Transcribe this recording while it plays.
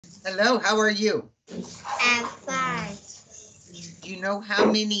Hello, how are you? I'm fine. Do you know how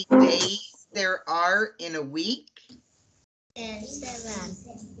many days there are in a week? And 7.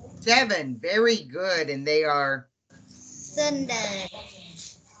 7. Very good. And they are Sunday,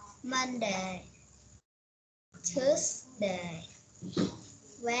 Monday, Tuesday,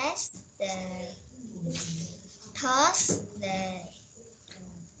 Wednesday, Thursday,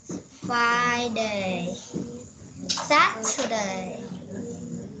 Friday, Saturday.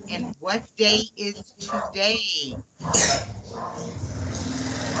 and what day is today?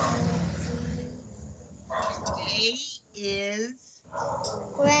 Today is,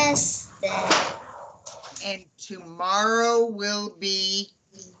 Wednesday, and tomorrow will be,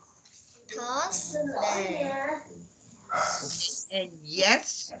 Thursday, and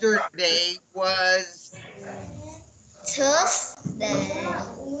yesterday was, Tuesday,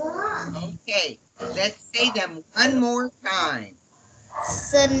 okay. Let's say them one more time.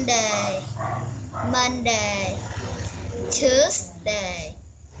 Sunday, Monday, Tuesday,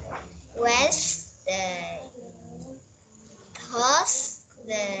 Wednesday,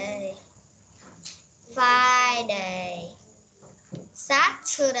 Thursday, Friday,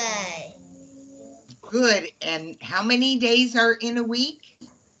 Saturday, Good. And how many days are in a week?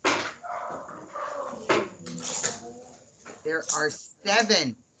 There are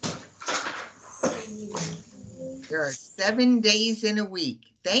 7. There are 7 days in a week.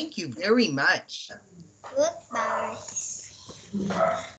 Thank you very much. goodbye.